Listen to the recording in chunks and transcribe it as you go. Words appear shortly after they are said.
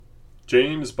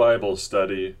James Bible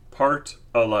Study, Part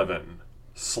 11,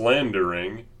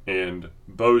 Slandering and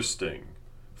Boasting,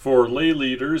 for lay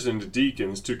leaders and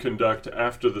deacons to conduct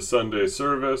after the Sunday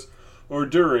service or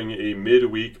during a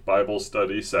midweek Bible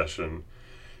study session.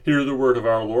 Hear the word of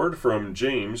our Lord from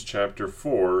James chapter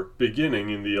 4, beginning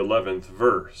in the 11th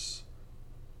verse.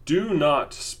 Do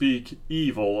not speak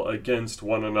evil against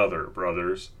one another,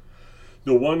 brothers.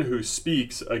 The one who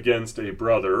speaks against a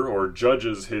brother or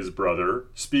judges his brother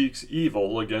speaks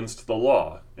evil against the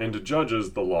law and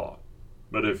judges the law.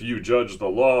 But if you judge the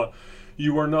law,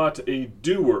 you are not a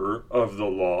doer of the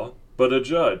law, but a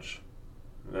judge.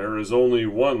 There is only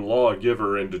one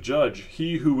lawgiver and judge,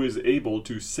 he who is able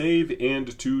to save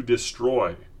and to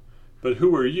destroy. But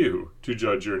who are you to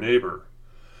judge your neighbor?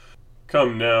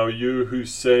 Come now, you who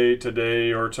say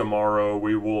today or tomorrow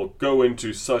we will go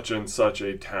into such and such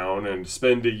a town and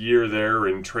spend a year there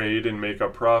and trade and make a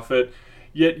profit,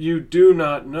 yet you do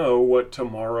not know what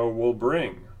tomorrow will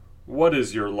bring. What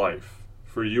is your life?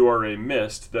 For you are a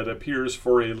mist that appears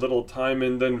for a little time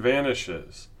and then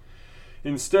vanishes.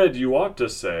 Instead, you ought to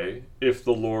say, if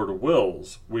the Lord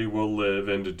wills, we will live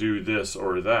and do this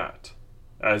or that.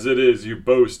 As it is, you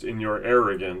boast in your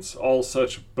arrogance. All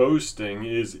such boasting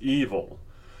is evil.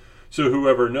 So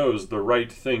whoever knows the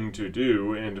right thing to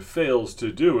do and fails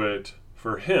to do it,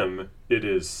 for him it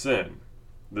is sin.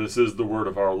 This is the word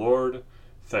of our Lord.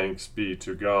 Thanks be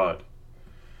to God.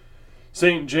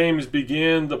 St. James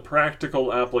began the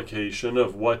practical application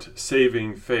of what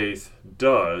saving faith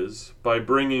does by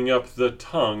bringing up the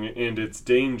tongue and its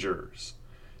dangers.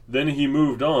 Then he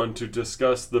moved on to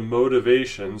discuss the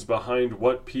motivations behind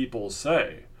what people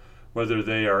say, whether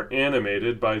they are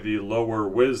animated by the lower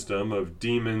wisdom of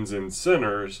demons and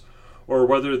sinners, or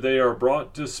whether they are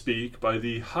brought to speak by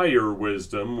the higher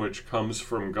wisdom which comes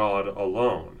from God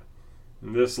alone.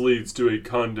 This leads to a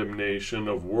condemnation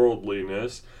of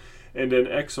worldliness and an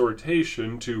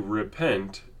exhortation to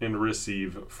repent and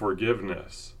receive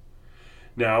forgiveness.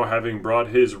 Now, having brought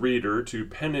his reader to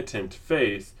penitent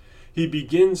faith, he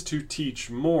begins to teach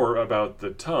more about the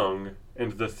tongue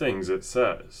and the things it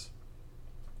says.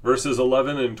 Verses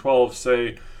 11 and 12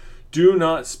 say, Do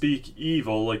not speak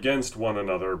evil against one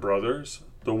another, brothers.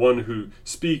 The one who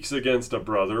speaks against a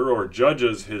brother or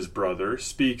judges his brother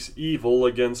speaks evil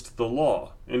against the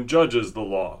law and judges the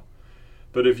law.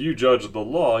 But if you judge the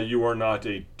law, you are not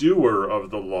a doer of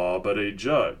the law, but a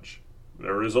judge.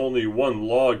 There is only one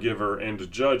lawgiver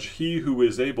and judge, he who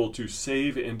is able to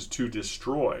save and to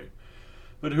destroy.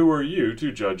 But who are you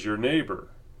to judge your neighbor?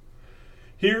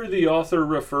 Here the author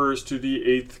refers to the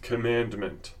 8th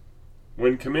commandment.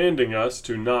 When commanding us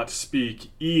to not speak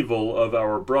evil of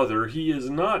our brother, he is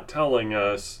not telling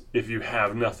us, if you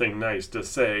have nothing nice to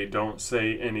say, don't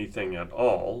say anything at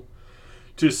all.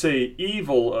 To say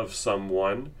evil of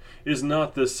someone is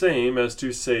not the same as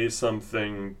to say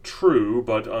something true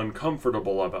but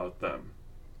uncomfortable about them.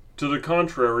 To the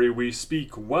contrary, we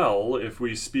speak well if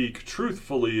we speak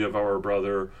truthfully of our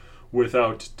brother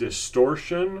without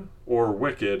distortion or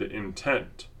wicked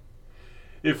intent.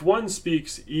 If one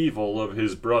speaks evil of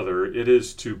his brother, it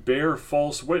is to bear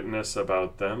false witness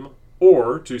about them,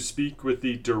 or to speak with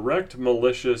the direct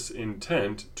malicious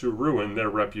intent to ruin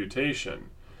their reputation.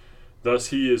 Thus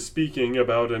he is speaking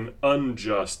about an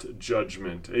unjust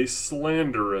judgment, a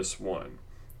slanderous one.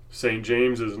 St.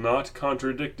 James is not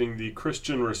contradicting the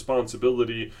Christian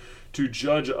responsibility to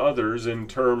judge others in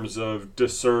terms of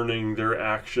discerning their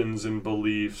actions and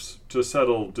beliefs, to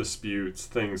settle disputes,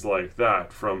 things like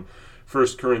that, from 1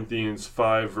 Corinthians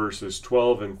 5 verses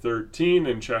 12 and 13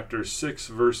 and chapter 6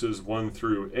 verses 1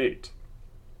 through 8.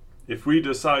 If we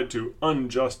decide to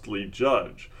unjustly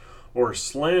judge or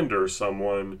slander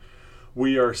someone,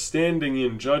 we are standing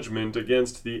in judgment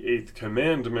against the 8th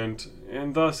commandment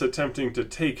and thus attempting to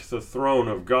take the throne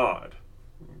of God.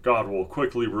 God will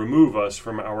quickly remove us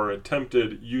from our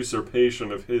attempted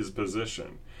usurpation of his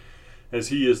position. As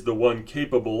he is the one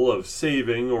capable of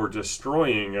saving or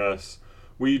destroying us,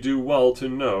 we do well to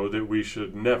know that we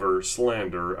should never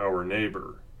slander our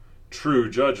neighbor. True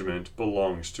judgment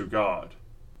belongs to God.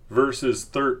 Verses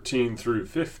 13 through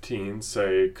 15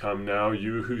 say, Come now,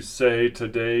 you who say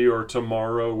today or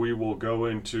tomorrow we will go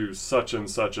into such and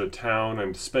such a town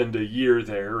and spend a year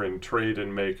there and trade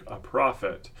and make a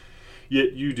profit.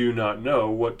 Yet you do not know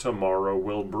what tomorrow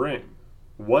will bring.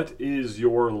 What is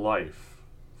your life?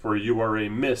 For you are a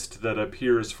mist that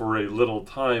appears for a little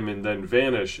time and then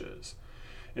vanishes.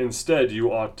 Instead,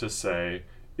 you ought to say,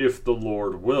 If the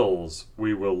Lord wills,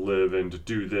 we will live and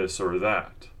do this or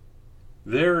that.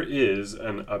 There is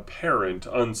an apparent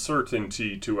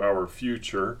uncertainty to our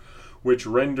future, which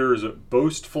renders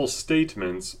boastful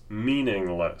statements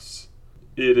meaningless.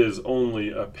 it is only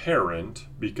apparent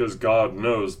because God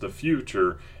knows the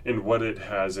future and what it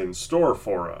has in store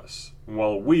for us,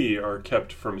 while we are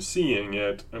kept from seeing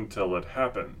it until it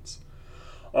happens.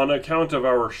 On account of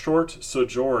our short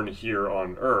sojourn here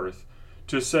on earth,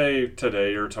 to say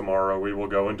today or tomorrow we will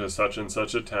go into such and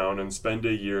such a town and spend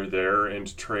a year there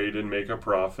and trade and make a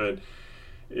profit,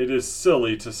 it is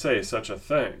silly to say such a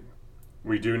thing.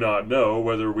 We do not know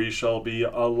whether we shall be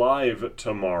alive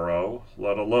tomorrow,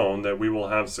 let alone that we will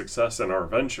have success in our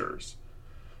ventures.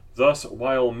 Thus,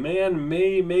 while man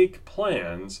may make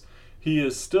plans, he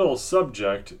is still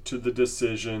subject to the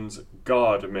decisions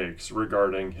God makes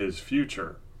regarding his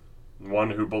future.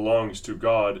 One who belongs to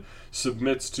God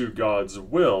submits to God's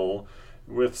will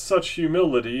with such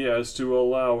humility as to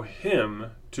allow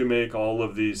Him to make all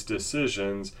of these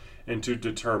decisions and to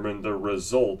determine the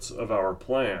results of our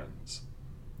plans.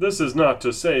 This is not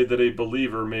to say that a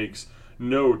believer makes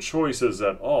no choices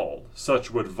at all.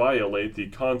 Such would violate the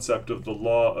concept of the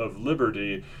law of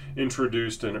liberty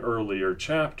introduced in earlier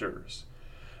chapters,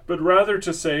 but rather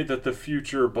to say that the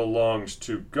future belongs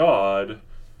to God,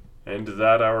 and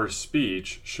that our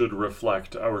speech should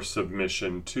reflect our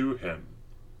submission to Him.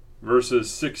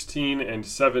 Verses 16 and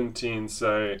 17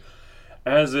 say,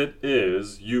 "As it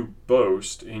is, you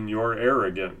boast in your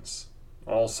arrogance.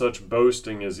 All such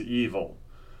boasting is evil.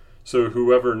 So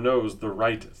whoever knows the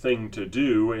right thing to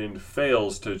do and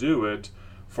fails to do it,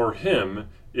 for him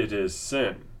it is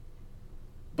sin."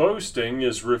 Boasting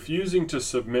is refusing to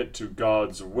submit to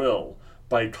God's will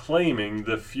by claiming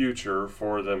the future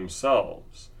for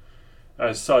themselves.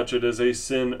 As such, it is a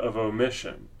sin of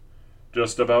omission.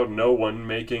 Just about no one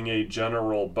making a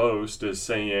general boast is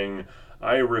saying,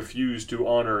 "I refuse to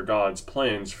honor God's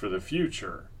plans for the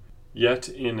future." Yet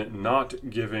in not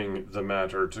giving the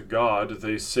matter to God,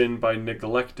 they sin by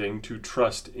neglecting to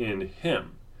trust in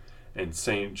Him. And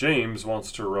St. James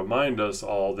wants to remind us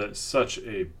all that such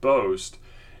a boast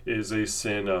is a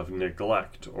sin of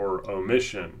neglect or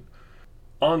omission.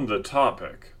 On the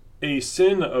topic, a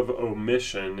sin of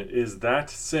omission is that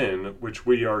sin which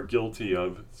we are guilty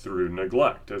of through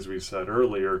neglect, as we said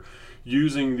earlier,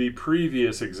 using the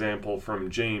previous example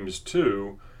from James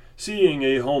 2, seeing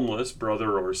a homeless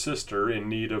brother or sister in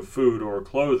need of food or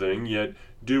clothing, yet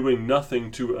doing nothing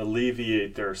to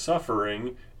alleviate their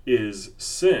suffering, is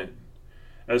sin.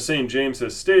 As St. James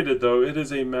has stated, though, it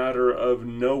is a matter of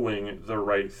knowing the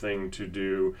right thing to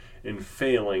do and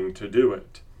failing to do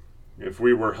it. If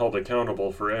we were held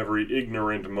accountable for every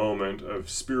ignorant moment of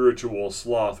spiritual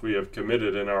sloth we have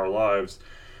committed in our lives,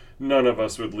 none of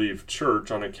us would leave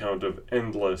church on account of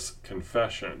endless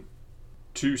confession.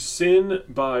 To sin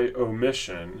by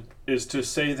omission is to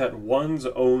say that one's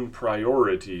own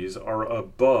priorities are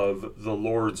above the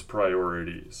Lord's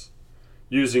priorities.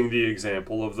 Using the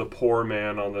example of the poor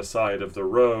man on the side of the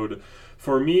road,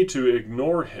 for me to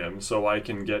ignore him so I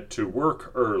can get to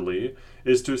work early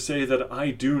is to say that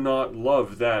I do not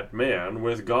love that man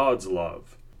with God's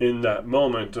love. In that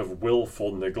moment of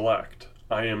willful neglect,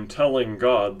 I am telling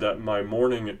God that my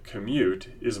morning commute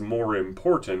is more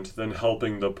important than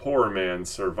helping the poor man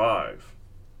survive.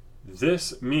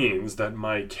 This means that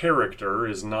my character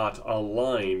is not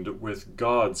aligned with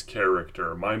God's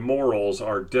character. My morals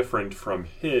are different from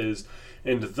His,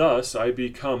 and thus I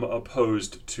become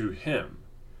opposed to Him.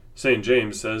 St.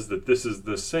 James says that this is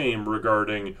the same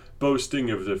regarding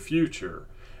boasting of the future,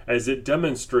 as it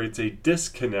demonstrates a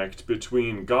disconnect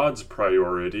between God's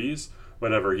priorities,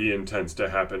 whatever He intends to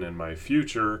happen in my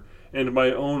future, and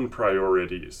my own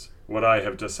priorities, what I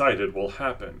have decided will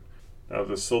happen. Now,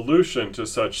 the solution to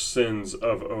such sins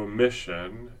of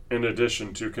omission, in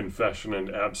addition to confession and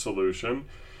absolution,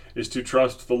 is to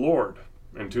trust the Lord,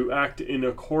 and to act in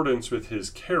accordance with His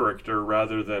character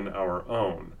rather than our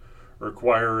own,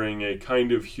 requiring a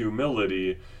kind of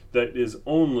humility that is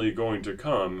only going to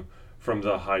come from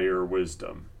the higher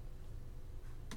wisdom.